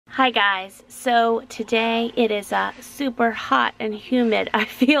Hi guys, so today it is super hot and humid. I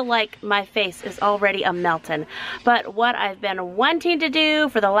feel like my face is already a-melting. But what I've been wanting to do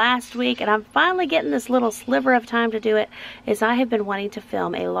for the last week, and I'm finally getting this little sliver of time to do it, is I have been wanting to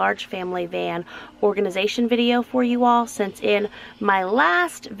film a large family van organization video for you all, since in my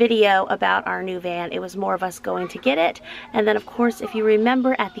last video about our new van, it was more of us going to get it. And then of course, if you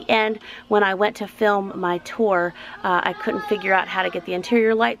remember at the end when I went to film my tour, I couldn't figure out how to get the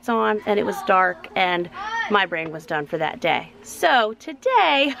interior lights on, and it was dark, and my brain was done for that day. So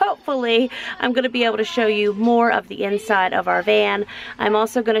today, hopefully, I'm going to be able to show you more of the inside of our van. I'm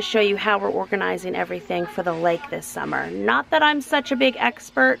also going to show you how we're organizing everything for the lake this summer. Not that I'm such a big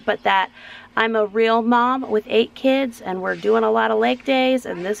expert, but that I'm a real mom with 8 kids, and we're doing a lot of lake days,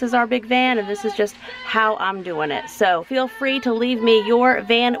 and this is our big van, and this is just how I'm doing it. So feel free to leave me your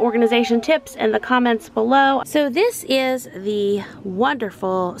van organization tips in the comments below. So this is the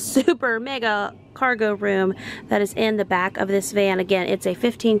wonderful, super mega cargo room that is in the back of this van. Again, it's a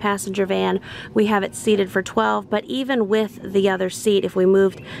 15-passenger van. We have it seated for 12, but even with the other seat, if we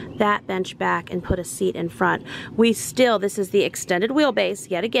moved that bench back and put a seat in front, we still, this is the extended wheelbase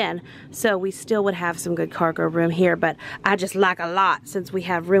yet again, so we still would have some good cargo room here, but I just like a lot since we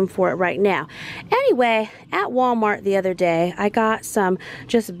have room for it right now. Anyway, at Walmart the other day, I got some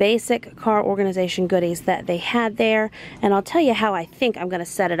just basic car organization goodies that they had there, and I'll tell you how I think I'm going to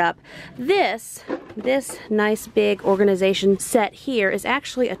set it up. This nice big organization set here is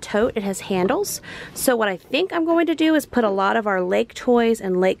actually a tote. It has handles. So what I think I'm going to do is put a lot of our lake toys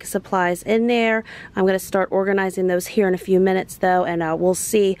and lake supplies in there. I'm going to start organizing those here in a few minutes though, and we'll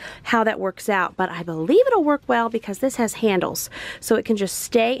see how that works out. But I believe it'll work well because this has handles, so it can just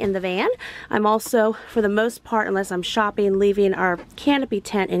stay in the van. I'm also, for the most part, unless I'm shopping, leaving our canopy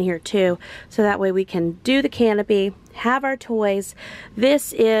tent in here too, so that way we can do the canopy, have our toys.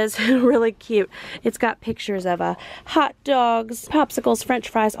 This is really cute. It's got pictures of hot dogs, popsicles, french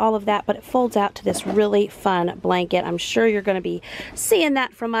fries, all of that, but it folds out to this really fun blanket. I'm sure you're going to be seeing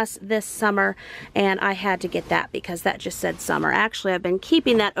that from us this summer, and I had to get that because that just said summer. Actually, I've been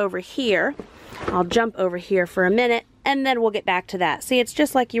keeping that over here. I'll jump over here for a minute, and then we'll get back to that. See, it's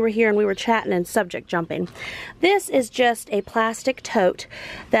just like you were here and we were chatting and subject jumping. This is just a plastic tote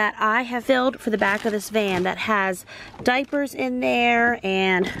that I have filled for the back of this van that has diapers in there,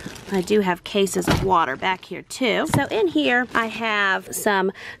 and I do have cases of water back here too. So in here I have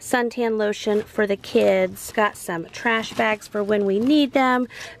some suntan lotion for the kids, got some trash bags for when we need them,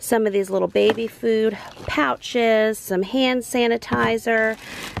 some of these little baby food pouches, some hand sanitizer,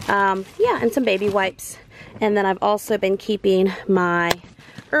 yeah, and some baby wipes. And then I've also been keeping my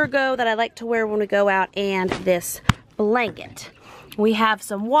ergo that I like to wear when we go out, and this blanket. We have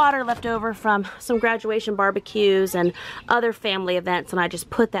some water left over from some graduation barbecues and other family events, and I just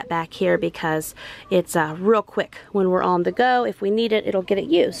put that back here because it's real quick when we're on the go. If we need it, it'll get it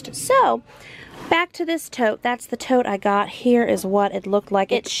used. So back to this tote. That's the tote I got. Here is what it looked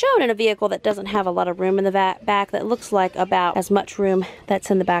like. It's shown in a vehicle that doesn't have a lot of room in the back. That looks like about as much room that's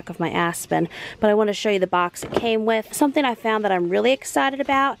in the back of my Aspen. But I want to show you the box it came with. Something I found that I'm really excited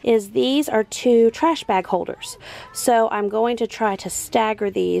about is these are 2 trash bag holders. So I'm going to try to stagger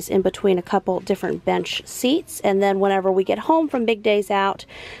these in between a couple different bench seats, and then whenever we get home from big days out,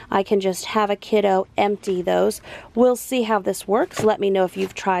 I can just have a kiddo empty those. We'll see how this works. Let me know if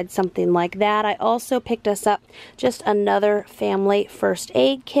you've tried something like that. I also picked us up just another family first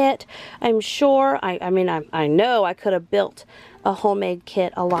aid kit. I'm sure, I know I could have built a homemade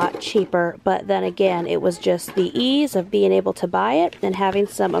kit a lot cheaper, but then again, it was just the ease of being able to buy it and having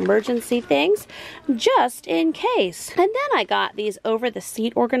some emergency things just in case. And then I got these over the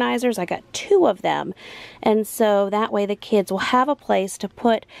seat organizers. I got 2 of them, and so that way the kids will have a place to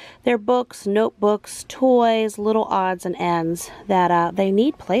put their books, notebooks, toys, little odds and ends that they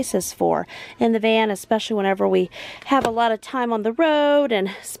need places for in the van, especially whenever we have a lot of time on the road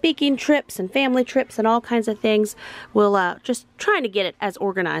and speaking trips and family trips and all kinds of things. We'll just trying to get it as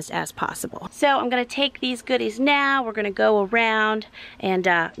organized as possible. So I'm going to take these goodies now. We're going to go around and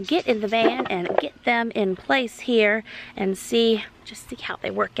get in the van and get them in place here and just see how they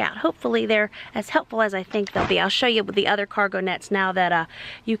work out. Hopefully they're as helpful as I think they'll be. I'll show you with the other cargo nets now that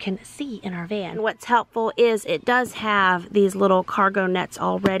you can see in our van. What's helpful is it does have these little cargo nets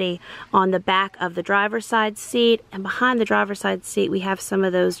already on the back of the driver's side seat, and behind the driver's side seat we have some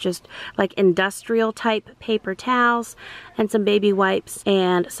of those just like industrial type paper towels and some baby wipes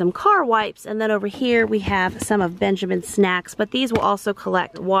and some car wipes, and then over here we have some of Benjamin's snacks, but these will also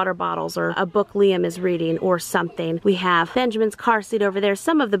collect water bottles or a book Liam is reading or something. We have Benjamin's car car seat over there.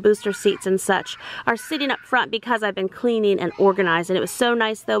 Some of the booster seats and such are sitting up front because I've been cleaning and organizing. It was so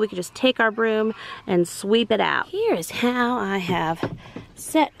nice though, we could just take our broom and sweep it out. Here's how I have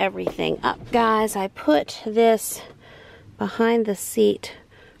set everything up, guys. I put this behind the seat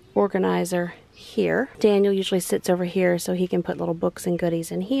organizer here. Daniel usually sits over here so he can put little books and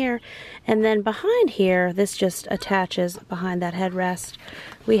goodies in here. And then behind here, this just attaches behind that headrest.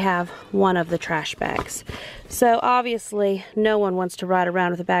 We have one of the trash bags. So obviously no one wants to ride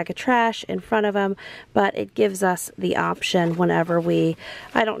around with a bag of trash in front of them, but it gives us the option whenever we,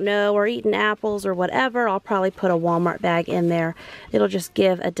 I don't know, are eating apples or whatever. I'll probably put a Walmart bag in there. It'll just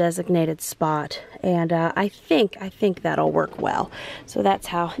give a designated spot, and I think that'll work well. So that's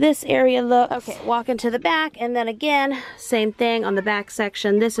how this area looks. Okay, walk into the back, and then again, same thing on the back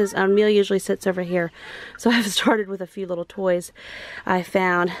section. This is, Emil usually sits over here, so I've started with a few little toys I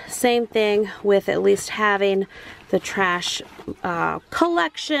found. Same thing with at least having the trash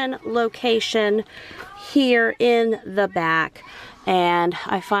collection location here in the back. And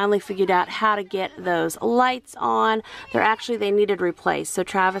I finally figured out how to get those lights on. They needed replaced. So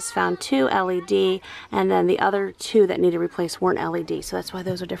Travis found 2 LED, and then the other 2 that needed replaced weren't LED. So that's why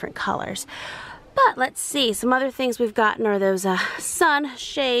those are different colors. But let's see, some other things we've gotten are those sun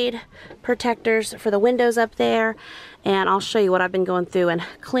shade protectors for the windows up there. And I'll show you what I've been going through and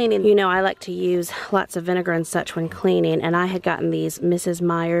cleaning. You know, I like to use lots of vinegar and such when cleaning, and I had gotten these Mrs.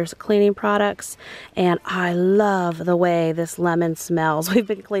 Meyer's cleaning products, and I love the way this lemon smells. We've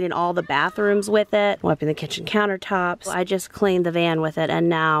been cleaning all the bathrooms with it, wiping the kitchen countertops. I just cleaned the van with it, and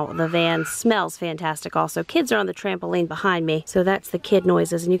now the van smells fantastic also. Kids are on the trampoline behind me, so that's the kid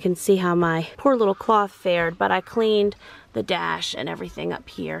noises, and you can see how my poor little cloth fared, but I cleaned the dash and everything up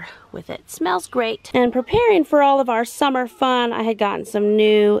here with it. Smells great. And preparing for all of our summer fun, I had gotten some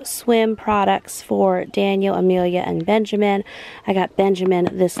new swim products for Daniel, Amelia, and Benjamin. I got Benjamin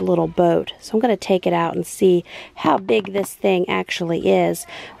this little boat, so I'm going to take it out and see how big this thing actually is.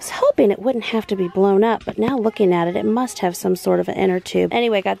 I was hoping it wouldn't have to be blown up, but now looking at it, it must have some sort of an inner tube.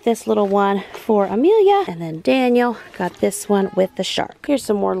 Anyway, got this little one for Amelia, and then Daniel got this one with the shark. Here's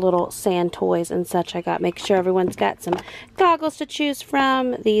some more little sand toys and such I got. Make sure everyone's got some goggles to choose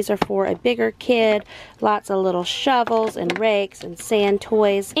from. These are for a bigger kid. Lots of little shovels and rakes and sand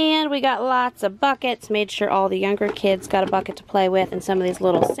toys. And we got lots of buckets. Made sure all the younger kids got a bucket to play with, and some of these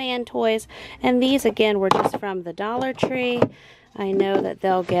little sand toys. And these again were just from the Dollar Tree. I know that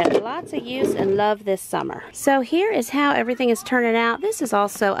they'll get lots of use and love this summer. So here is how everything is turning out. This is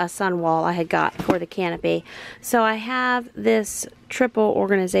also a sun wall I had got for the canopy. So I have this triple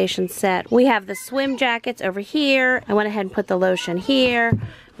organization set. We have the swim jackets over here. I went ahead and put the lotion here.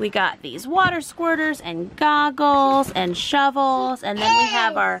 We got these water squirters and goggles and shovels, and then we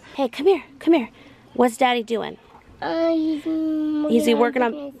have our, hey, come here. What's Daddy doing? Is he working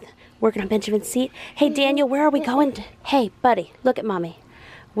on Benjamin's seat? Hey, Daniel, where are we going? Hey, buddy, look at Mommy.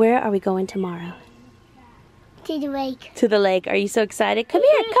 Where are we going tomorrow? To the lake. To the lake. Are you so excited? Come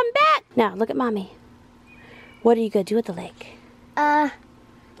here, come back. Now, look at Mommy. What are you going to do at the lake?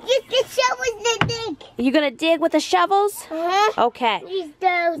 Use the shovels to dig. Are you going to dig with the shovels? Okay. Use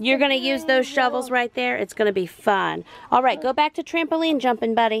those. You're going to use those shovels right there? It's going to be fun. All right, go back to trampoline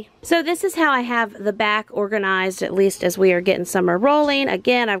jumping, buddy. So this is how I have the back organized, at least as we are getting summer rolling.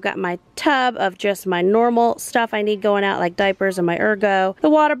 Again, I've got my tub of just my normal stuff I need going out, like diapers and my Ergo, the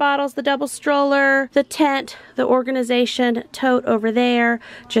water bottles, the double stroller, the tent, the organization tote over there,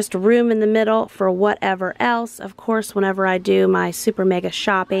 just room in the middle for whatever else. Of course, whenever I do my super mega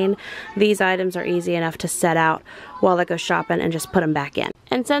shopping, these items are easy enough to set out while I go shopping and just put them back in.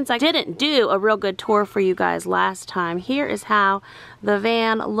 And since I didn't do a real good tour for you guys last time, here is how the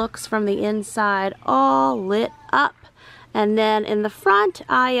van looks from the inside, all lit up. And then in the front,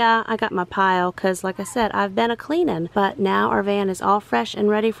 I got my pile because, like I said, I've been a-cleaning. But now our van is all fresh and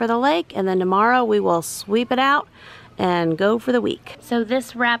ready for the lake, and then tomorrow we will sweep it out and go for the week. So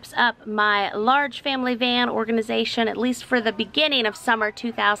this wraps up my large family van organization, at least for the beginning of summer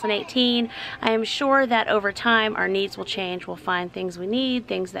 2018. I am sure that over time our needs will change. We'll find things we need,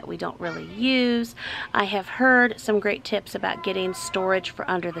 things that we don't really use. I have heard some great tips about getting storage for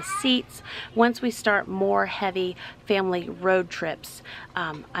under the seats. Once we start more heavy family road trips,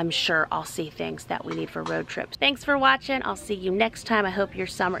 I'm sure I'll see things that we need for road trips. Thanks for watching. I'll see you next time. I hope your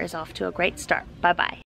summer is off to a great start. Bye-bye.